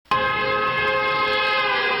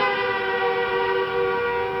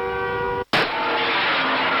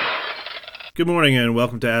Good morning and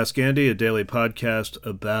welcome to Ask Andy, a daily podcast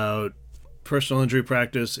about personal injury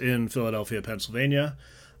practice in Philadelphia, Pennsylvania.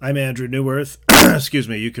 I'm Andrew Neuwirth. Excuse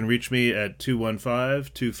me. You can reach me at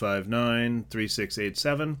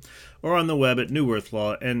 215-259-3687 or on the web at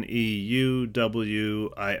Neuwirthlaw,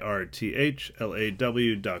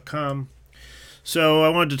 NEUWIRTHLAW.com. So I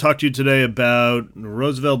wanted to talk to you today about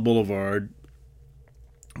Roosevelt Boulevard,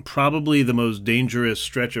 probably the most dangerous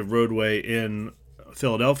stretch of roadway in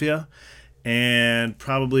Philadelphia, and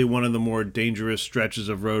probably one of the more dangerous stretches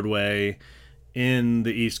of roadway in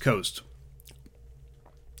the East Coast.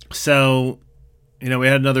 So, we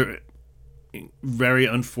had another very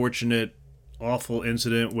unfortunate, awful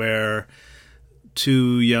incident where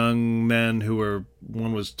two young men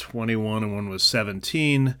one was 21 and one was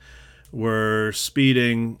 17, were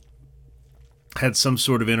speeding, had some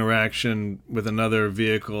sort of interaction with another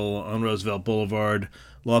vehicle on Roosevelt Boulevard,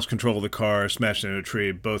 lost control of the car, smashed into a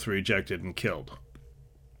tree, both were ejected and killed.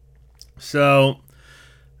 So,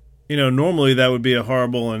 normally that would be a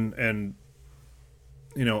horrible and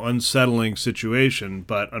unsettling situation,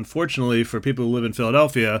 but unfortunately for people who live in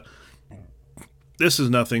Philadelphia, this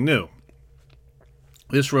is nothing new.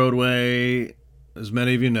 This roadway, as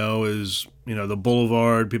many of you know, is, the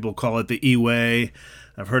boulevard. People call it the E-Way.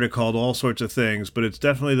 I've heard it called all sorts of things, but it's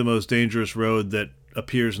definitely the most dangerous road that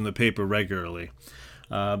appears in the paper regularly.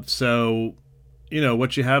 So,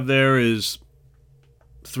 what you have there is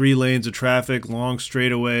 3 lanes of traffic, long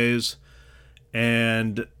straightaways,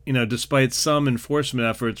 and, despite some enforcement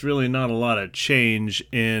efforts, really not a lot of change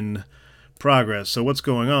in progress. So what's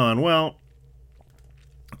going on? Well,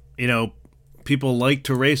 people like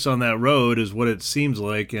to race on that road is what it seems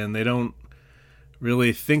like, and they don't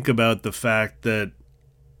really think about the fact that,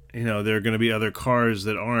 there are going to be other cars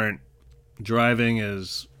that aren't driving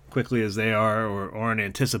as quickly as they are or aren't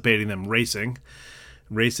anticipating them racing.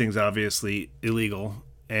 Racing's obviously illegal,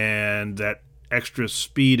 and that extra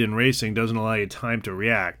speed in racing doesn't allow you time to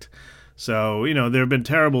react. So, there have been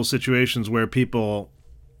terrible situations where people,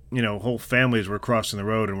 whole families were crossing the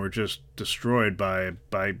road and were just destroyed by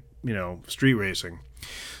street racing.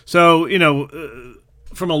 So,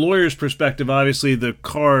 from a lawyer's perspective, obviously the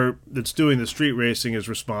car that's doing the street racing is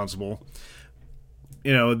responsible.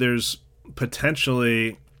 There's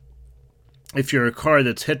potentially, if you're a car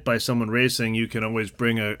that's hit by someone racing, you can always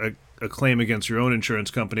bring a claim against your own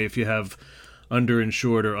insurance company if you have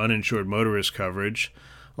underinsured or uninsured motorist coverage.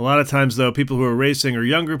 A lot of times, though, people who are racing are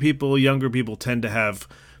younger people. Younger people tend to have,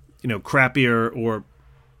 crappier or,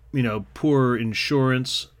 poorer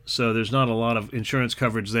insurance. So there's not a lot of insurance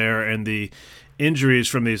coverage there, and the injuries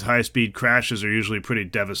from these high-speed crashes are usually pretty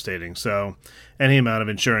devastating. So any amount of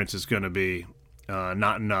insurance is going to be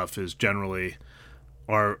not enough, is generally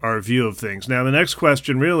our view of things. Now, the next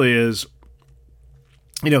question really is,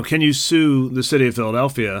 can you sue the city of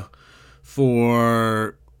Philadelphia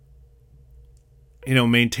for,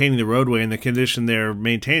 maintaining the roadway in the condition they're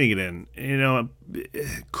maintaining it in?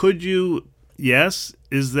 Could you? Yes.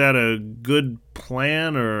 Is that a good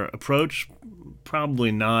plan or approach?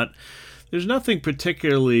 Probably not. There's nothing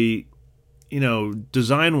particularly,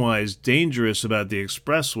 design-wise dangerous about the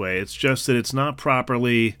expressway. It's just that it's not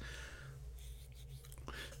properly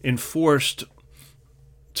enforced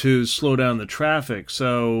to slow down the traffic.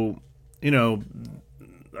 So, I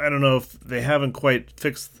don't know if they haven't quite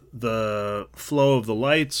fixed the flow of the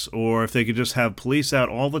lights or if they could just have police out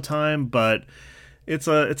all the time, but it's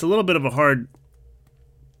a little bit of a hard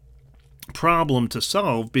problem to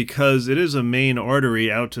solve because it is a main artery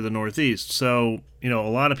out to the northeast. So, a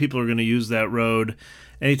lot of people are going to use that road.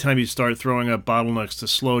 Anytime you start throwing up bottlenecks to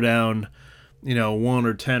slow down, 1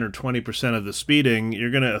 or 10 or 20% of the speeding,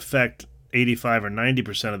 you're going to affect 85 or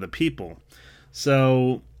 90% of the people.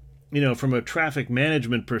 So, from a traffic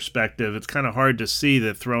management perspective, it's kind of hard to see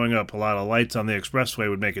that throwing up a lot of lights on the expressway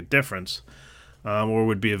would make a difference or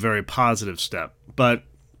would be a very positive step. But,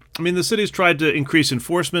 the city's tried to increase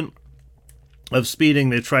enforcement of speeding.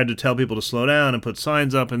 They've tried to tell people to slow down and put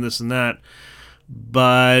signs up and this and that.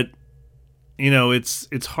 But,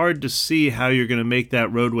 it's hard to see how you're going to make that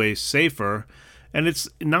roadway safer. And it's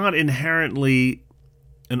not inherently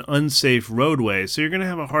an unsafe roadway. So you're going to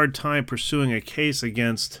have a hard time pursuing a case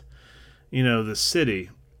against, the city.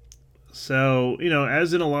 So,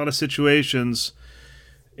 as in a lot of situations,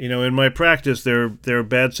 in my practice, there are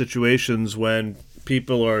bad situations when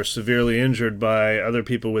people are severely injured by other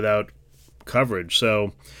people without coverage.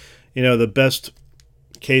 So, the best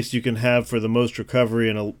case you can have for the most recovery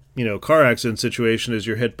in a car accident situation is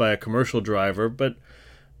you're hit by a commercial driver. But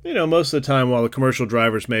most of the time, while the commercial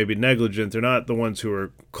drivers may be negligent, they're not the ones who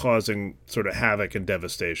are causing sort of havoc and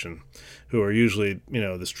devastation, who are usually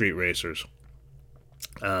the street racers.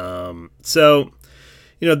 So,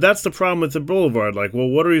 that's the problem with the boulevard. Like, well,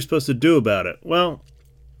 what are you supposed to do about it? Well,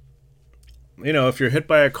 if you're hit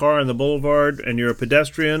by a car on the boulevard and you're a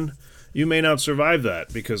pedestrian, you may not survive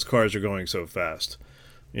that because cars are going so fast.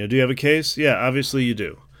 Do you have a case? Yeah, obviously you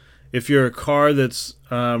do. If you're a car that's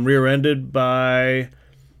rear-ended by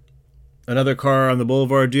another car on the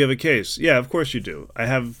boulevard, do you have a case? Yeah, of course you do. I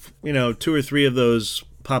have, 2 or 3 of those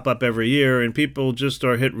pop up every year, and people just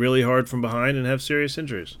are hit really hard from behind and have serious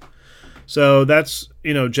injuries. So that's,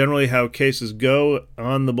 generally how cases go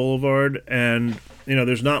on the boulevard, and,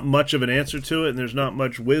 there's not much of an answer to it, and there's not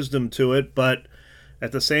much wisdom to it, but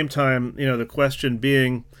at the same time, the question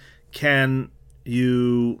being, can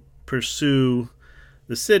you pursue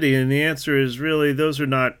the city? And the answer is really, those are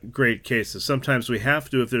not great cases. Sometimes we have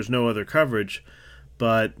to if there's no other coverage,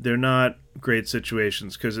 but they're not great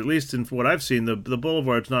situations because, at least in what I've seen, the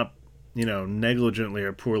boulevard's not, negligently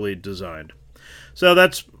or poorly designed. So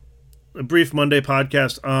that's a brief Monday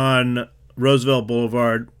podcast on Roosevelt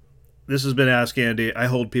Boulevard. This has been Ask Andy. I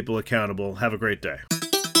hold people accountable. Have a great day.